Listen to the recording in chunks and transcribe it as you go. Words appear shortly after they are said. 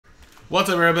What's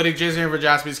up, everybody? Jason here for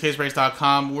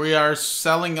JaspysCaseBreaks.com. We are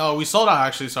selling, we sold out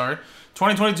actually, sorry.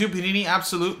 2022 Panini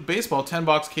Absolute Baseball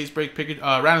 10-box case break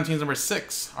random teams number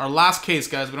 6. Our last case,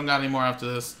 guys. We don't got any more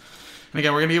after this. And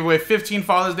again, we're going to give away 15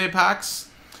 Father's Day packs.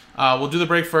 We'll do the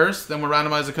break first, then we'll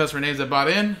randomize the customer names that bought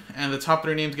in, and the top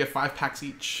 3 names get 5 packs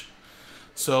each.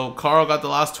 So Carl got the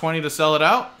last 20 to sell it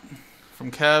out.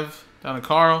 From Kev down to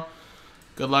Carl.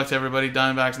 Good luck to everybody.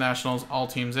 Diamondbacks, Nationals, all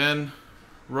teams in.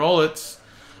 Roll it.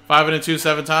 5 and a 2,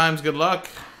 7 times. Good luck.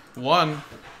 1,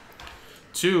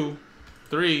 2,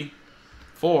 3,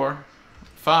 4,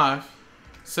 5,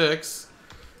 6,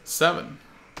 7.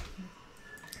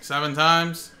 7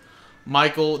 times.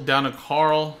 Michael down to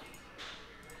Carl.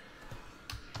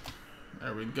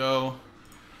 There we go.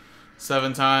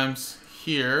 7 times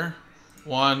here.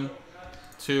 1,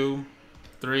 2,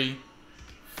 3,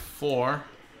 4,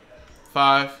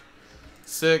 5,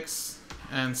 6,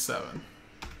 and 7.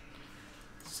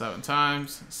 7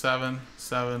 times. 7,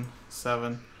 7,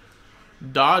 7.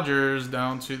 Dodgers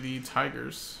down to the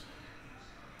Tigers.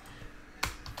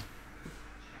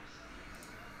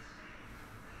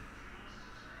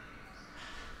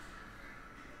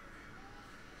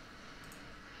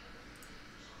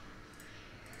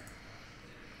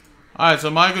 Alright, so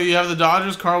Michael, you have the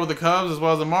Dodgers, Carl with the Cubs, as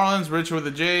well as the Marlins, Richard with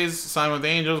the Jays, Simon with the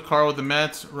Angels, Carl with the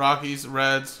Mets, Rockies,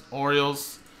 Reds,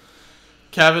 Orioles,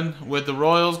 Kevin with the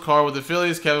Royals, Carl with the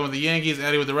Phillies, Kevin with the Yankees,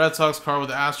 Eddie with the Red Sox, Carl with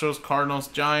the Astros, Cardinals,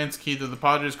 Giants, Keith with the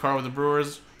Padres, Carl with the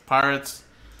Brewers, Pirates,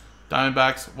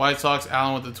 Diamondbacks, White Sox,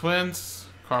 Allen with the Twins,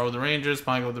 Carl with the Rangers,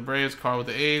 Michael with the Braves, Carl with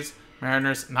the A's,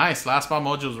 Mariners. Nice. Last spot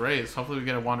Mojo's Rays. Hopefully we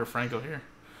get a Wander Franco here.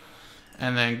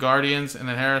 And then Guardians, and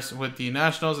then Harris with the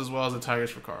Nationals, as well as the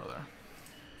Tigers for Carl there.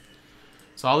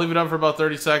 So I'll leave it up for about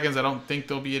 30 seconds. I don't think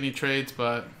there'll be any trades,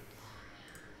 but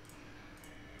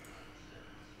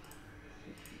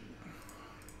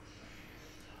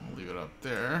I'll leave it up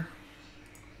there.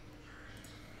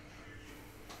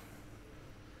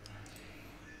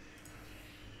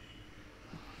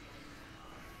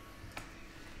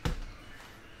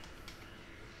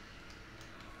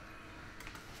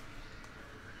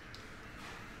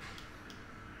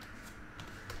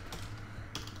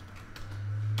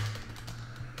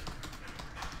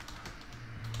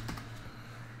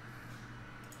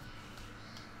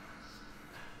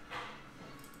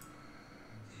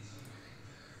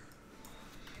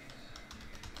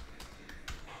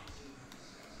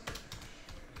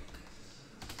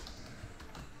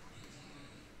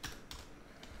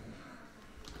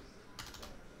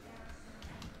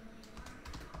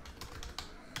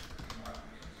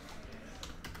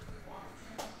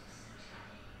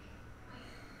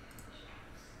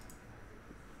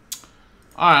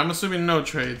 Alright, I'm assuming no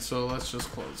trade, so let's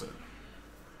just close it.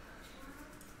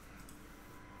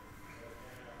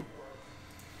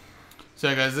 So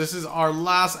yeah, guys, this is our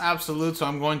last absolute, so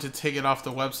I'm going to take it off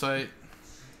the website.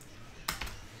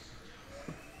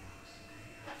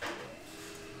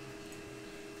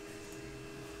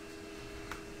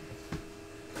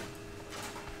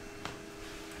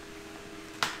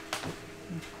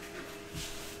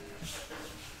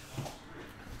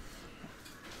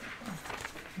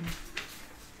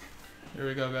 Here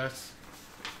we go, guys.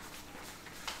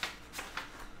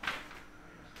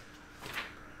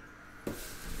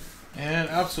 And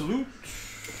absolute.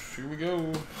 Here we go.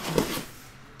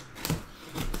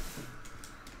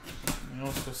 And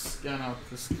also scan out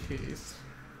this case.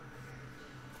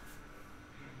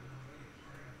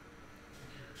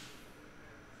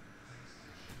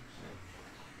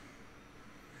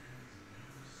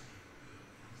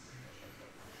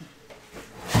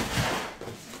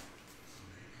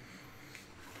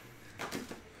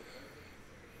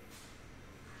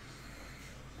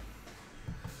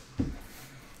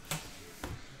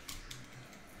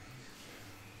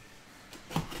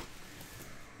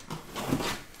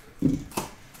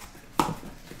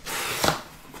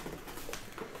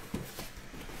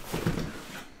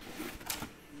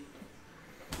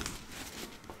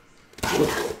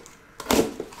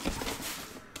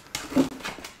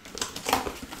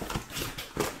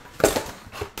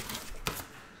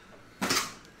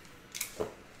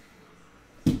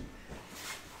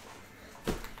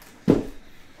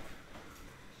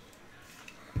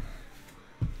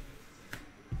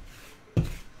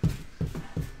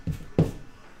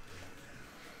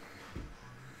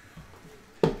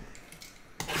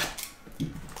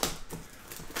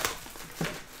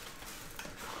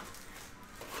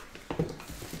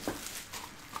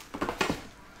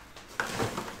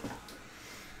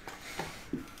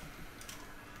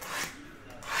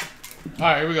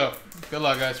 Alright, here we go. Good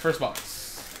luck, guys. First box.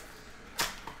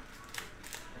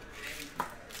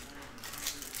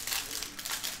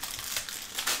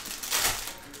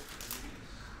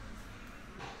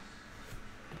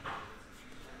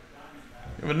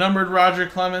 have a numbered Roger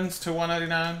Clemens to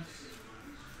 199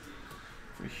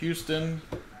 for Houston.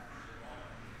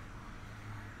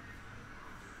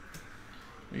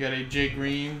 We got a Jake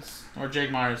Greaves, or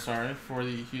Jake Myers, sorry, for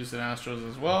the Houston Astros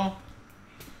as well.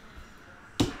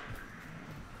 Number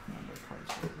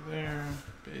cards over there.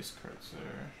 Base cards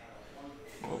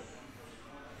there. Whoa.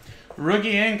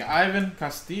 Rookie ink, Ivan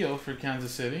Castillo for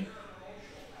Kansas City.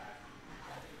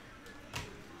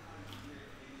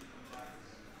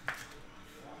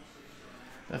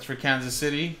 That's for Kansas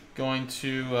City. Going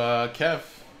to Kev.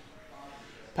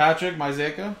 Patrick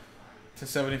Maizeka to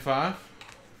 75.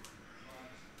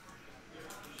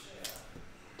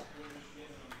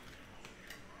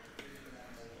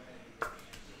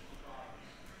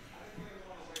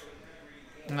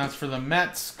 And that's for the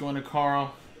Mets, going to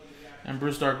Carl and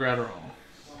Bruce Dark-Gratterall.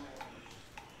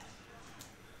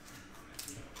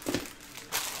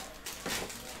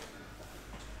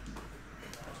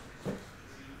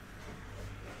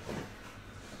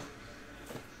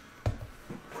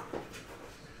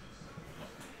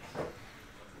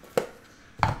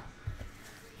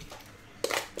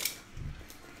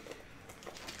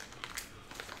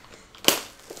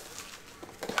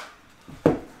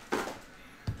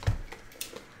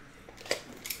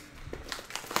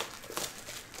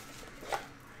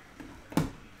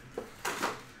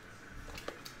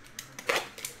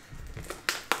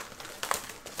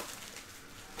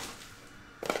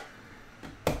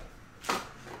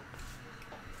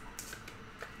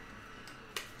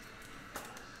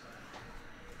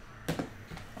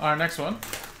 Our next one.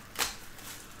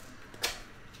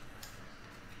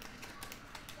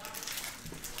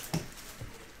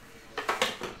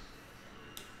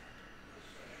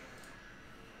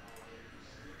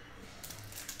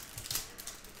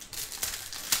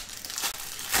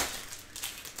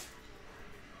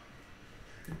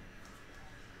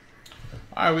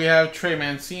 All right, we have Trey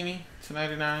Mancini to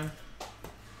 99.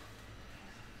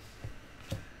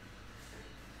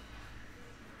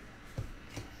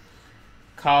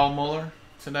 Kyle Muller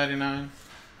to 99.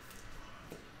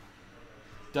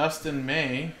 Dustin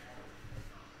May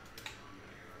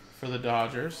for the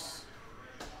Dodgers.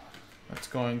 That's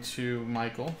going to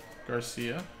Michael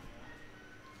Garcia.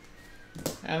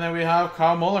 And then we have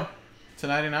Kyle Muller to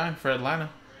 99 for Atlanta.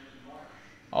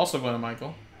 Also going to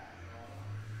Michael.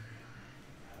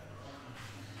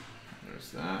 There's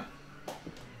that.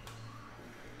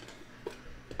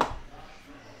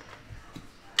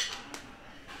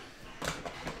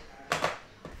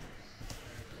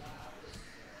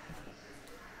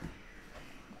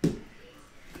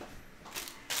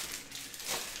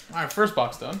 All right, first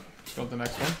box done. Let's go with the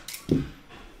next one.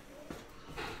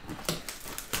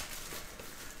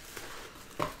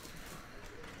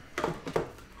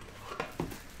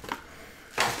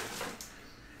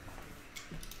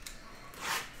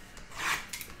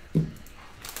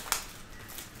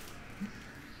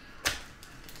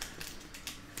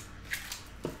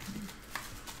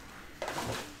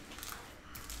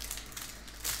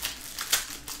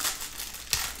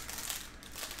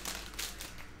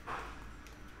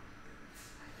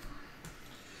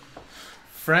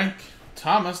 Frank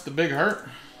Thomas, the Big Hurt,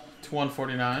 to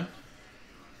 149.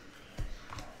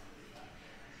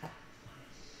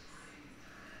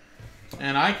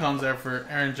 And icons there for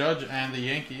Aaron Judge and the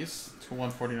Yankees to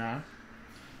 149.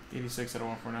 86 out of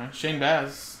 149. Shane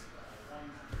Baz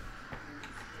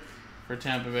for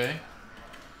Tampa Bay.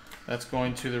 That's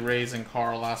going to the Rays and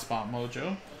Carl Last Spot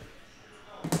Mojo.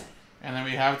 And then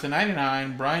we have to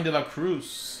 99, Brian De La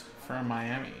Cruz for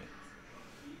Miami.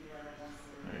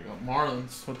 There you go,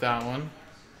 Marlins with that one.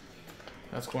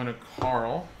 That's going to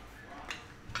Carl.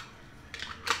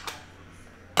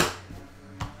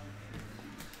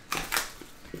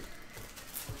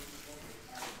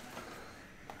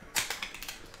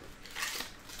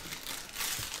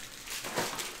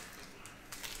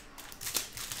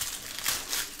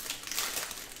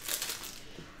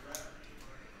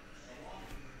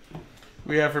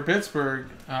 We have for Pittsburgh,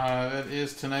 that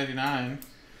is to 99,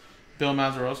 Bill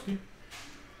Mazeroski.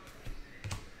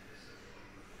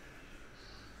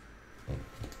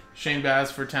 Shane Baz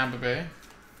for Tampa Bay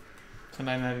to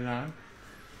 999.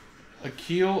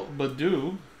 Akil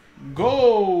Baddoo,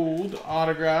 gold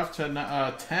autograph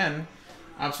to 10.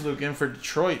 Absolute game for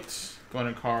Detroit,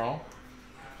 going to Carl.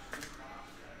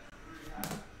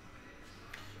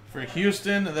 For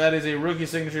Houston, that is a rookie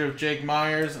signature of Jake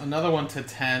Myers. Another one to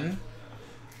 10.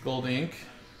 Gold ink.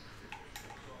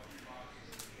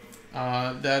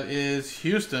 That is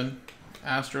Houston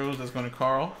Astros. That's going to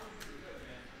Carl.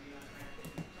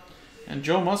 And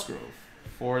Joe Musgrove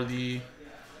for the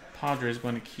Padres,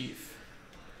 going to Keith.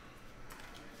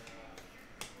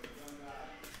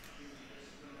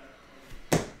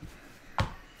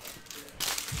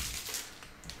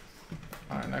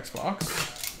 next box.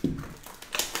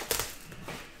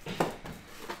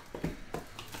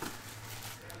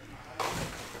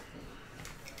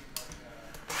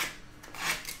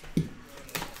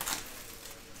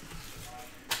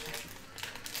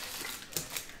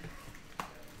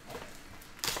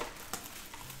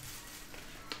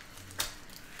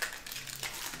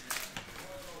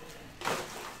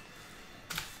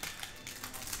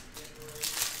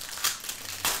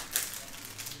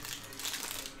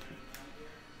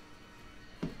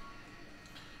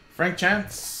 Frank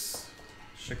Chance,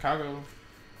 Chicago.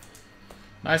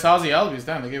 Nice Ozzy Albies.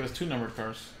 Damn, they gave us 2 numbered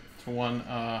cards to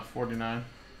 149.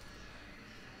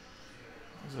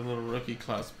 There's a little rookie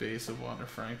class base of Wander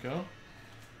Franco.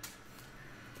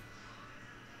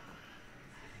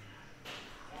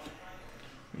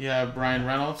 We have Brian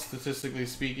Reynolds, statistically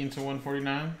speaking, to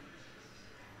 149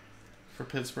 for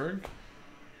Pittsburgh.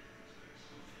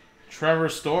 Trevor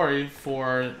Story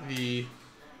for the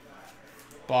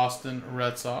Boston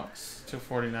Red Sox to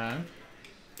 49.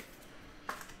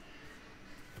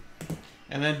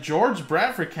 And then George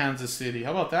Brett for Kansas City.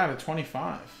 How about that at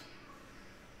 25?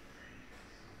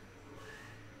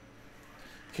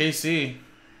 KC,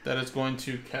 that is going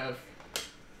to Kev.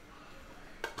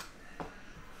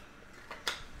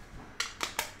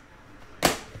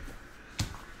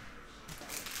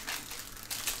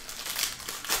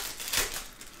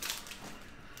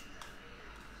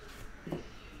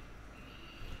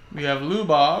 We have Lou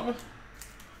Bob.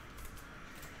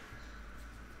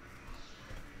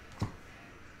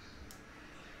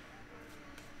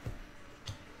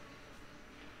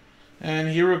 And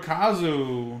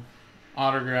Hirokazu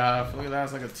autograph. Look at that,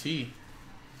 it's like a T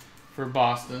for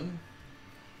Boston.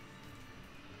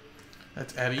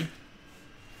 That's Eddie.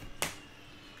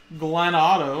 Glenn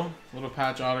Otto, little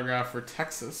patch autograph for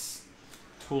Texas.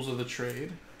 Tools of the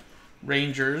trade.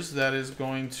 Rangers, that is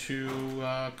going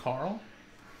to Carl.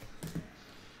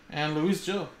 And Luis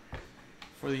Gil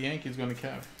for the Yankees, going to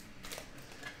Kev.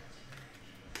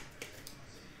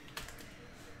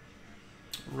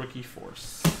 Rookie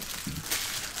Force.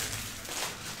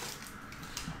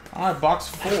 All right, box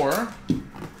 4.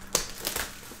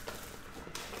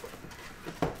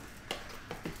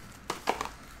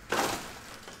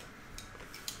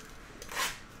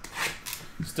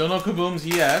 Still no kabooms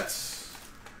yet.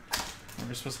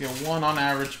 We're supposed to get 1 on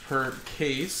average per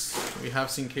case. We have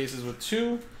seen cases with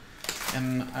 2.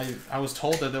 And I was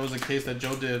told that there was a case that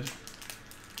Joe did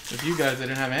with you guys that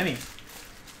didn't have any.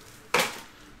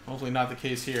 Hopefully not the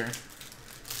case here.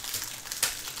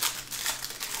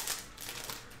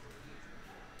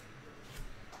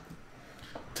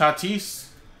 Tatis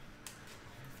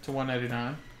to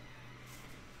 199.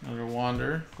 Another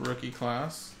Wander rookie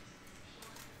class.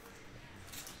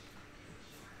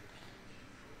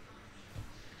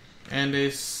 And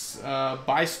a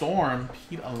by Storm,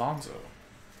 Pete Alonso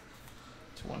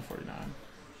to 149.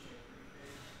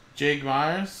 Jake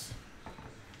Myers,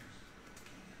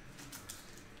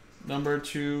 number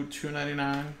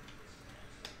 299.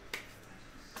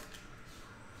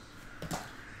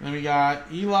 Then we got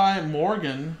Eli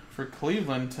Morgan for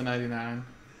Cleveland to 99.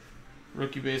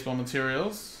 Rookie baseball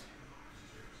materials.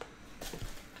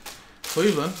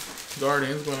 Cleveland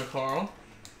Guardians going to Carl.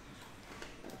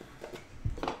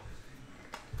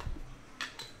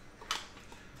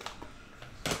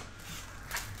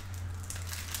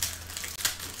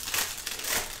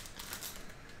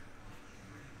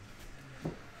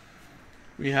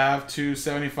 We have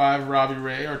 275 Robbie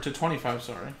Ray, or 225,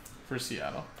 sorry, for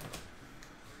Seattle.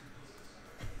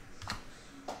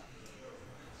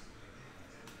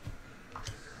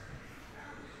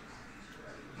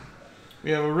 We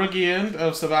have a rookie end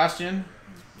of Sebastian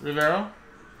Rivero.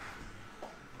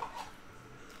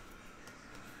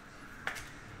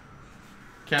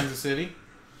 Kansas City.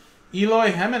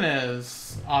 Eloy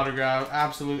Jimenez autograph,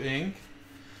 Absolute Ink.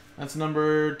 That's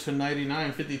number to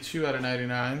 99, 52 out of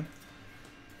 99.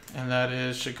 And that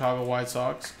is Chicago White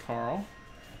Sox, Carl.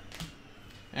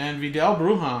 And Vidal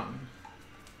Brujan.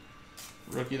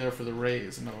 Rookie there for the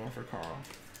Rays. Another one for Carl.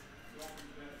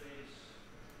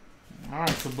 Alright,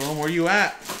 Kaboom, where you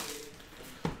at?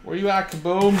 Where you at,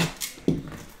 Kaboom?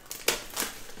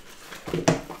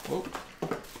 Whoa.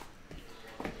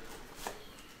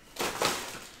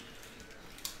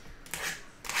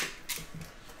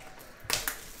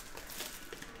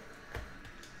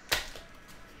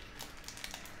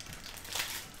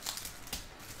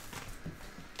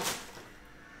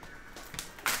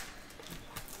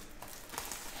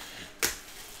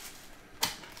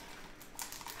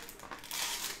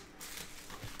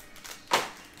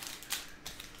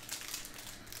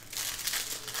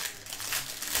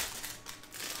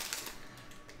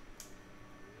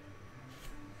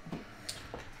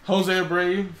 Jose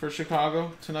Abreu for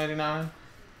Chicago, /99.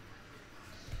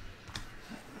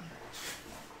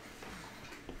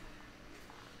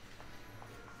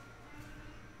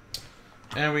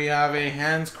 And we have a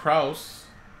Hans Kraus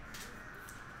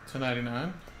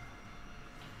 /99.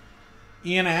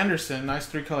 Ian Anderson, nice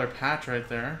 3-color patch right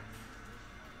there.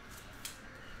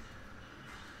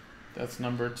 That's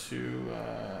number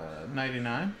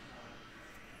 299.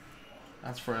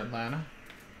 That's for Atlanta.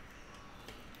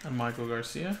 And Michael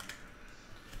Garcia.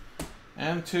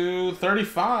 And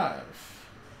 235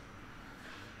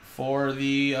 for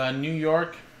the New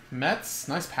York Mets.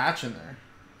 Nice patch in there.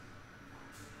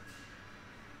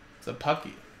 It's a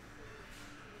Pucky.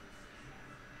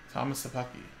 Thomas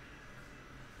Sapucky.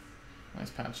 Nice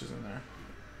patches in there.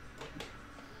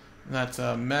 And that's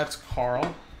Mets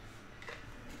Carl.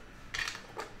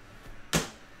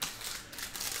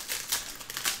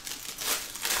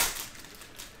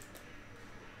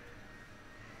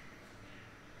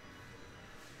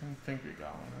 I think we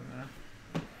got one in there.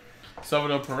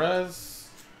 Salvador Perez.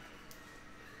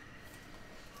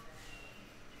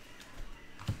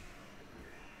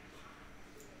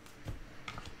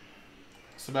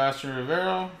 Sebastian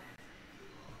Rivero.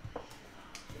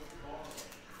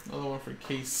 Another one for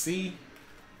KC.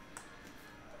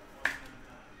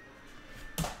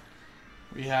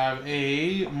 We have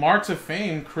a Marks of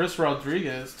Fame, Chris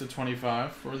Rodriguez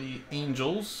 /25 for the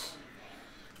Angels.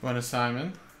 Going to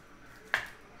Simon.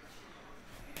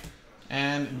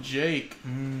 And Jake.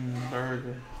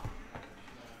 Burger.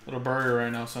 Little burger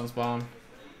right now sounds bomb.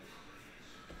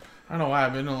 I don't know why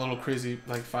I've been a little crazy,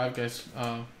 like Five Guys.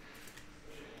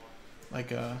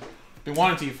 Been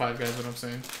wanting to eat Five Guys, what I'm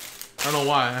saying. I don't know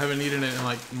why. I haven't eaten it in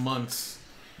like months.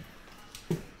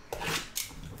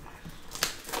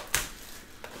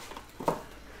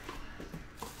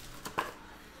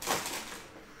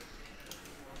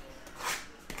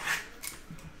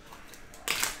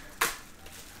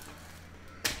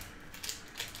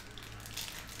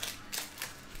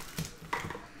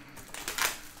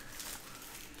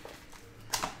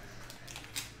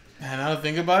 And now to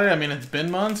think about it, I mean, it's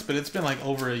been months, but it's been like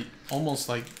almost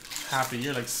like half a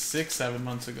year, like 6-7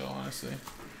 months ago, honestly.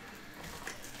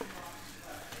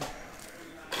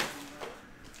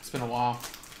 It's been a while.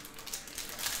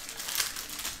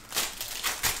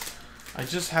 I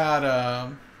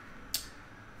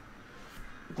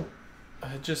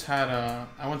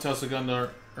went to El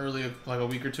Segundo early, like a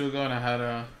week or two ago, and I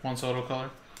had Juan Soto color.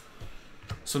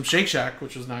 Some Shake Shack,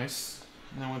 which was nice.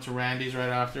 And I went to Randy's right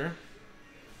after.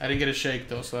 I didn't get a shake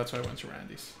though, so that's why I went to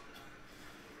Randy's.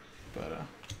 But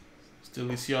it's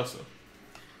delicioso.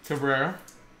 Cabrera.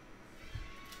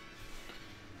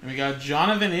 And we got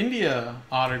Jonathan India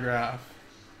autograph.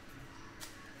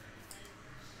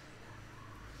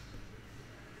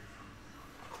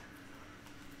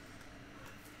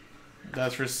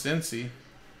 That's for Cincy.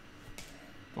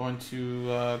 Going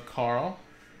to Carl.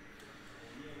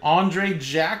 Andre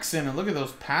Jackson, and look at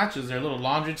those patches there. A little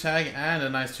laundry tag and a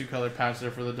nice 2-color patch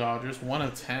there for the Dodgers.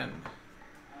 1/10.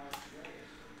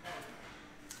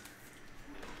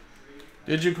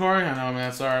 Did you, Corey? I know,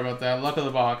 man. Sorry about that. Luck of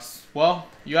the box. Well,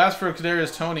 you asked for a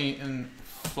Kadarius Toney in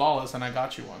Flawless, and I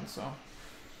got you one, so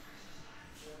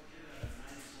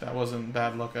that wasn't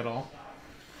bad luck at all.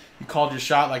 You called your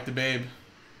shot like the babe.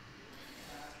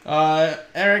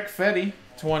 Eric Fetty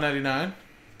 /199.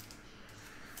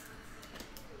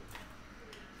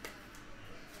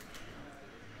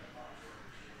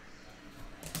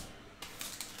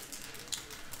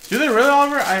 Do they really,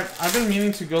 Oliver? I've been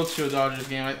meaning to go to a Dodgers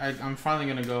game. I'm finally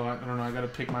going to go. I don't know. I got to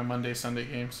pick my Monday, Sunday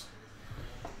games.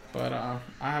 But I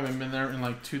haven't been there in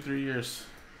like 2-3 years.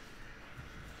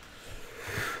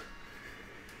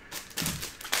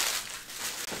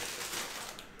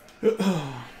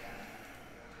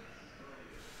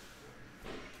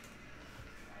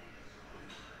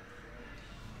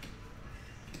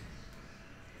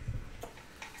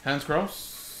 Hans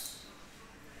Cross.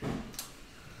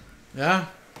 Yeah.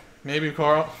 Maybe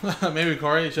Carl. Maybe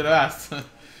Corey. You should have asked.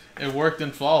 It worked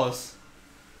in Flawless.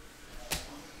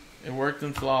 It worked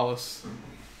in Flawless.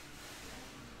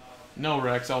 No,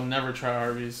 Rex. I'll never try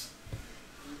Arby's.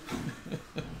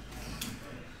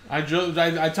 I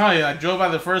tell you, I drove by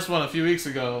the first one a few weeks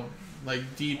ago,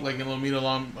 like deep, like in Lomita,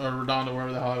 or Redondo,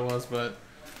 wherever the hell I was, but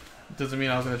it doesn't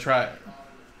mean I was gonna try it.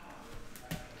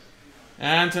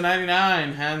 And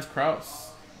 /99, Hans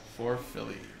Kraus for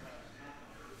Philly.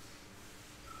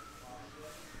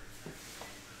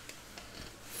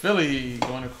 Philly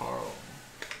going to Carl.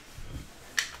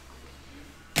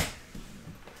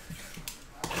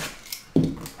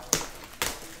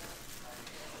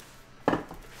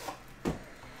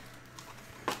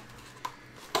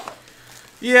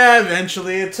 Yeah,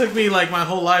 eventually. It took me like my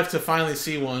whole life to finally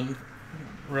see one,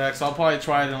 Rex. I'll probably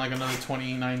try it in like another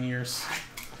 29 years.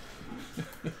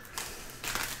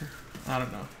 I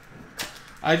don't know.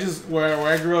 I just where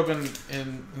I grew up in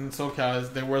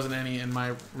SoCal, there wasn't any in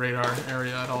my radar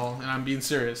area at all, and I'm being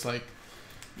serious. Like,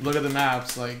 look at the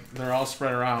maps. Like, they're all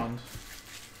spread around.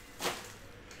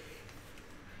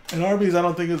 And Arby's, I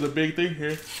don't think is a big thing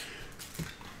here.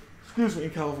 Excuse me, in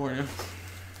California.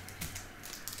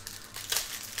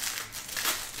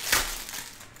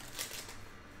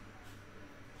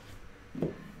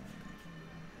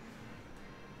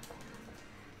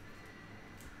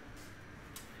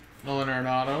 Nolan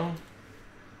Arenado.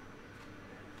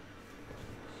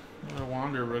 Another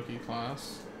Wander rookie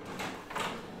class.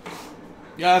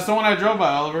 Yeah, that's the one I drove by,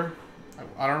 Oliver.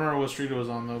 I don't remember what street it was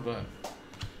on, though, but I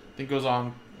think it was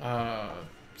on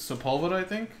Sepulveda, I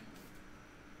think.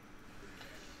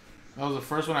 That was the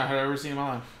first one I had ever seen in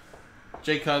my life.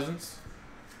 Jay Cousins.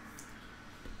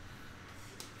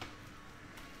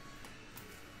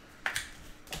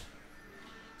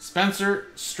 Spencer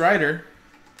Strider.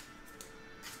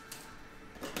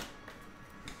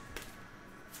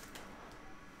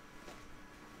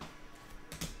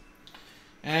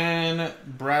 And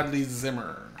Bradley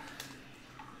Zimmer.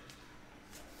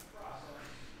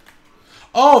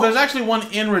 Oh, there's actually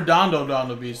one in Redondo down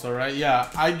the beach, though, right? Yeah,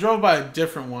 I drove by a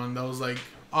different one that was like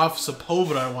off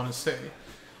Sepulveda, I want to say.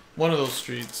 One of those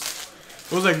streets.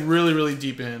 It was like really, really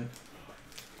deep in.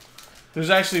 There's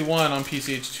actually one on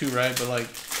PCH too, right? But like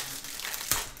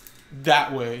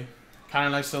that way, kind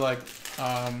of next to like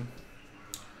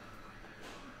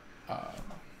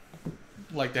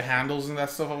the handles and that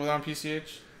stuff over there on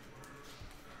PCH.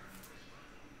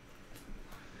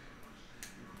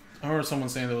 I remember someone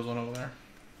saying there was one over there.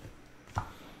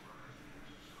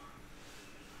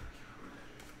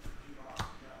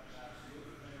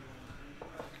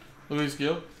 Luis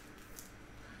Gil.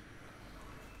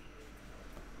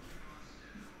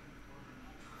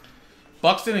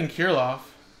 Buxton and Kirilloff.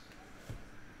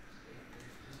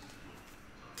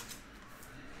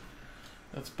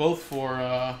 That's both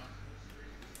for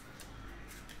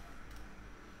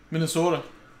Minnesota.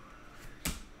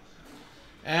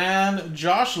 And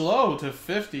Josh Lowe to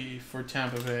 50 for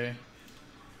Tampa Bay.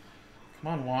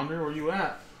 Come on, Wander. Where you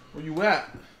at? Where you at?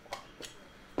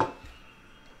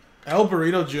 El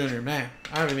Burrito Jr. Man,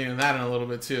 I haven't eaten that in a little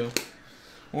bit, too.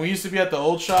 When we used to be at the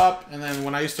old shop, and then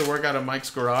when I used to work out of Mike's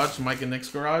garage, Mike and Nick's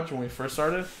garage, when we first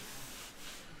started,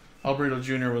 El Burrito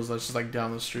Jr. was just like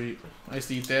down the street. I used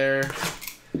to eat there,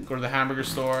 go to the hamburger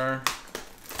store.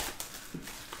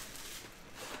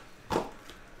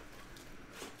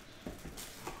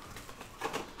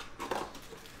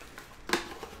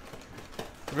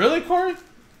 Really, Corey?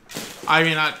 I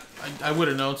mean, I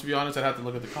wouldn't know, to be honest. I'd have to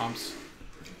look at the comps.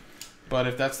 But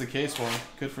if that's the case, well,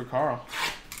 good for Carl.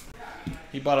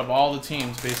 He bought up all the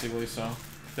teams, basically, so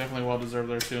definitely well-deserved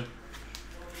there, too.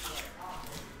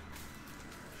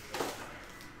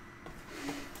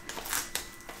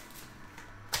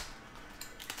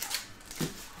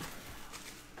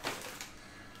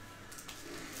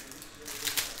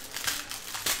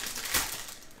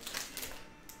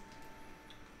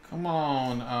 Come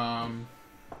on,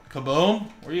 Kaboom,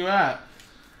 where you at?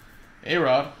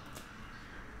 A-Rod.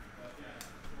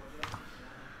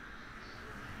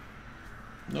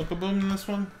 No Kaboom in this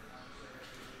one.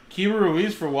 Kiba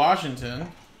Ruiz for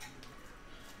Washington.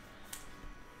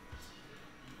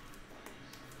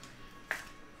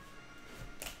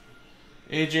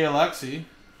 AJ Alexi.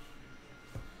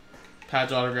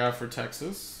 Patch autograph for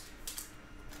Texas.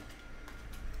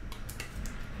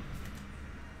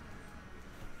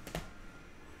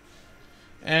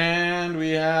 And we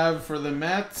have for the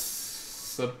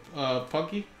Mets,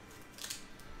 Punky.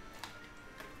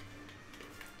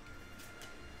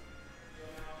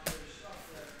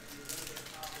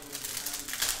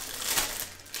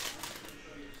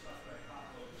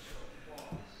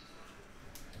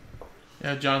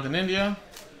 Yeah, Jonathan India.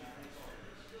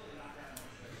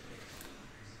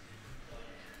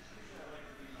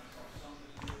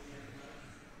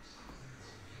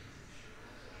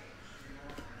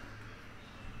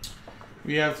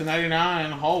 We have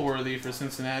 /99 Hallworthy for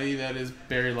Cincinnati. That is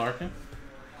Barry Larkin.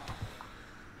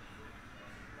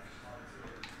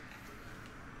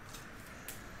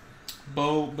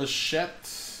 Bo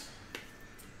Bichette.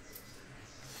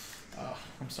 Oh,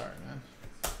 I'm sorry, man.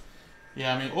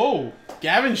 Yeah, I mean, oh,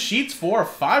 Gavin Sheets 4 or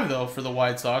 5 though for the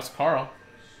White Sox. Carl.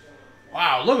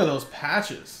 Wow, look at those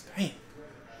patches. Dang.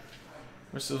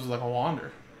 Wish this was like a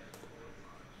Wander.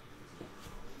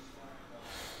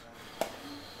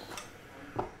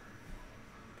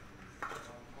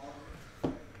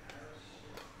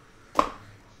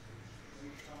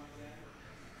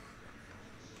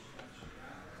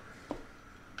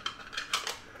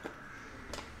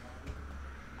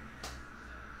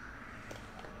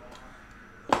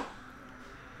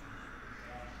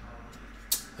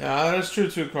 Yeah, that's true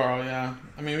too, Carl. Yeah,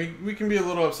 I mean, we can be a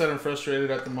little upset and frustrated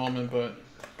at the moment, but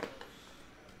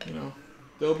you know,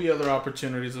 there'll be other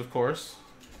opportunities, of course.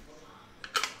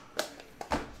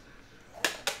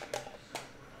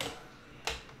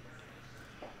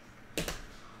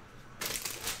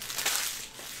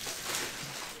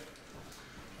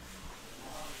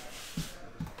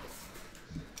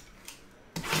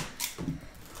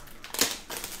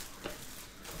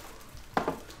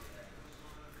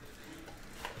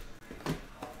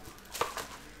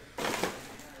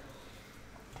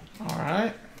 All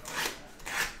right.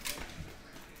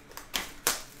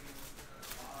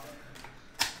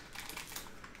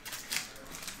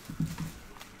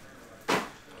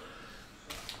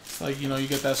 It's like, you know, you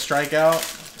get that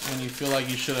strikeout and you feel like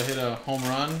you should have hit a home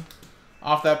run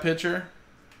off that pitcher,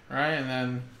 right? And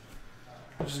then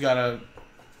you just got to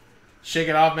shake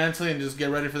it off mentally and just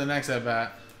get ready for the next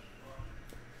at-bat.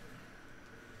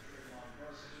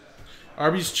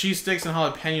 Arby's cheese sticks and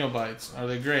jalapeno bites. Are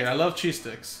they great? I love cheese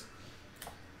sticks.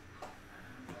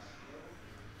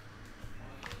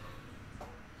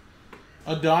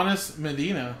 Adonis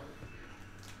Medina.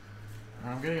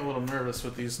 I'm getting a little nervous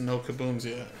with these no kabooms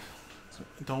yet.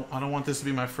 I don't want this to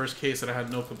be my first case that I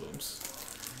had no kabooms.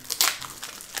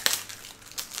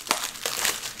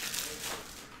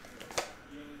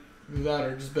 Either that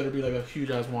or just better be like a huge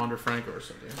ass Wander Franco or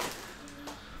something.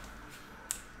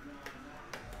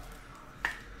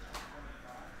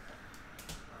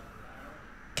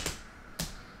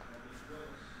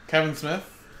 Kevin Smith.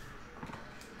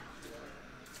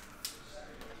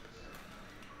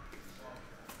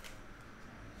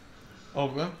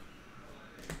 Oakland.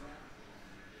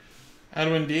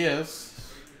 Edwin Diaz.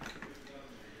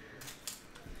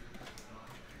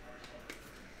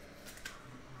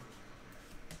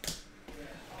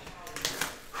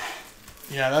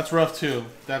 Yeah, that's rough too.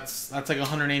 That's like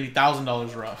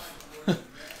 $180,000 rough.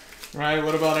 Right?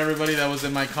 What about everybody that was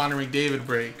in my Connor McDavid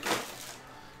break?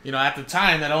 You know, at the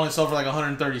time that only sold for like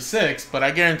 136, but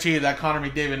I guarantee you that Connor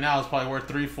McDavid now is probably worth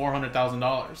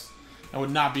 $300,000-$400,000. I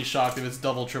would not be shocked if it's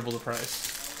double, triple the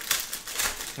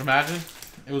price. Imagine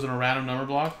it was in a random number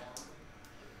block.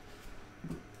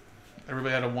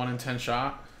 Everybody had a 1 in 10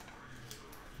 shot.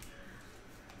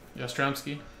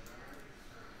 Yastrzemski.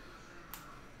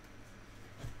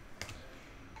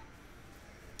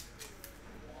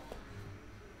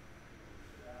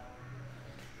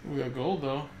 We got gold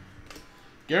though.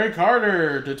 Gary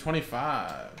Carter to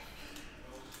 25.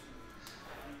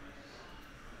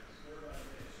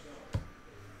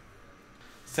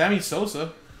 Sammy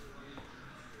Sosa.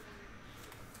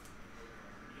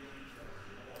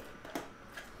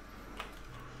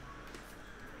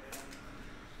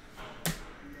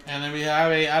 And then we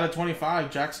have a out of 25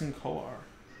 Jackson Kolar.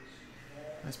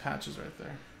 Nice patches right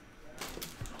there.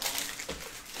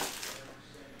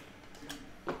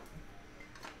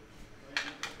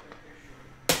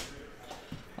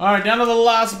 All right, down to the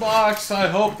last box. I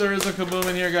hope there is a kaboom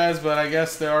in here, guys, but I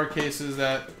guess there are cases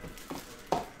that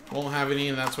won't have any,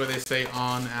 and that's why they say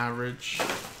on average.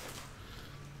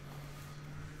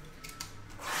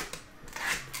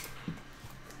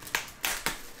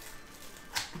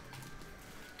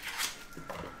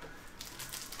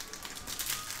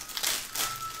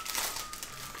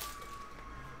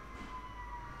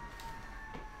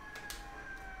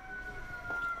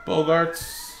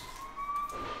 Bogarts.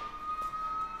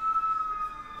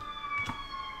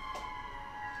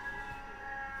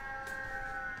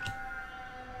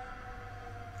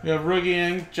 We have rookie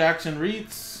ink, Jackson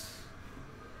Reitz.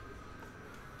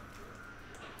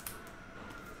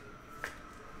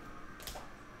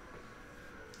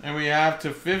 And we have to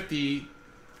 50,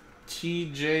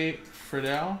 TJ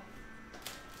Friedel.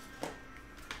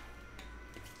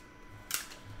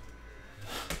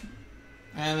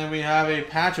 And then we have a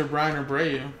patch of Brian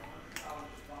Abreu.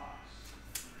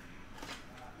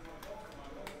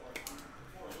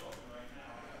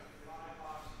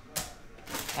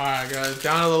 Alright guys,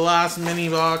 down to the last mini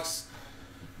box.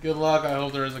 Good luck. I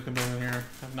hope there is a kaboom in here.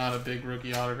 If not, a big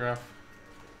rookie autograph.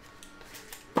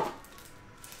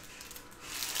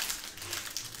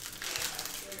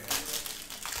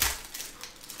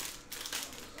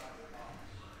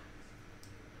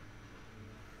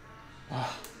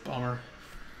 Oh, bummer.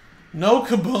 No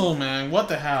kaboom, man. What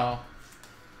the hell?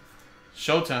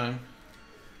 Showtime.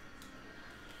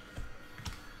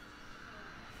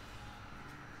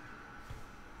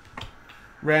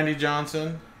 Randy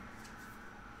Johnson.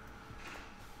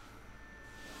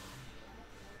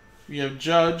 We have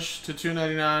Judge to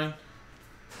 299.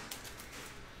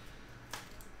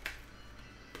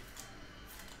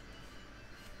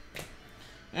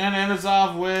 And end us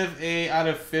off with a out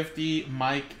of 50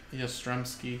 Mike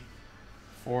Yastrzemski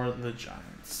for the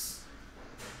Giants.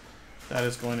 That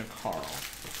is going to Carl.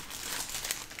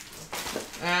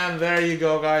 And there you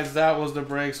go, guys. That was the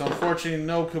break. So unfortunately,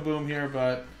 no kaboom here,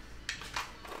 but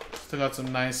still got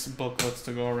some nice booklets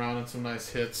to go around and some nice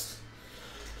hits.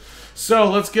 So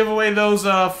let's give away those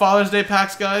Father's Day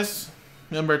packs, guys.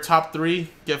 Remember, top 3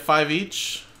 get 5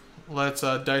 each. Let's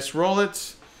dice roll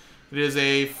it. It is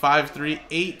a 5, 3,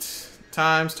 8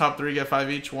 times. Top 3 get 5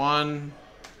 each. 1,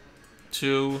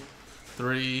 2,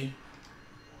 3,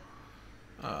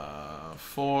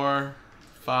 4,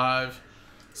 5,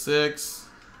 6,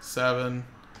 7,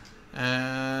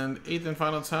 and 8th and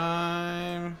final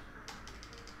time.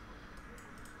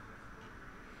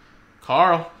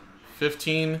 Carl,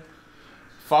 15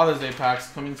 Father's Day packs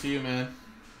coming to you, man.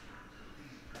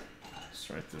 Let's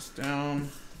write this down.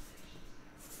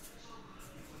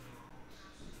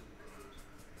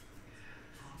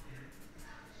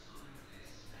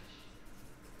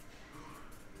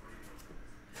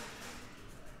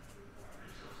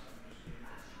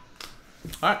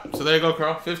 Alright, so there you go,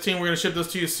 Carl. 15, we're going to ship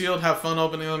those to you sealed. Have fun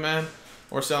opening them, man,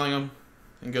 or selling them.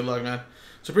 And good luck, man.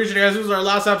 So appreciate you guys. This was our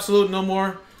last absolute. No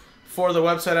more for the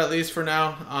website, at least for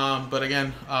now. But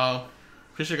again,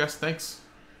 appreciate you guys. Thanks.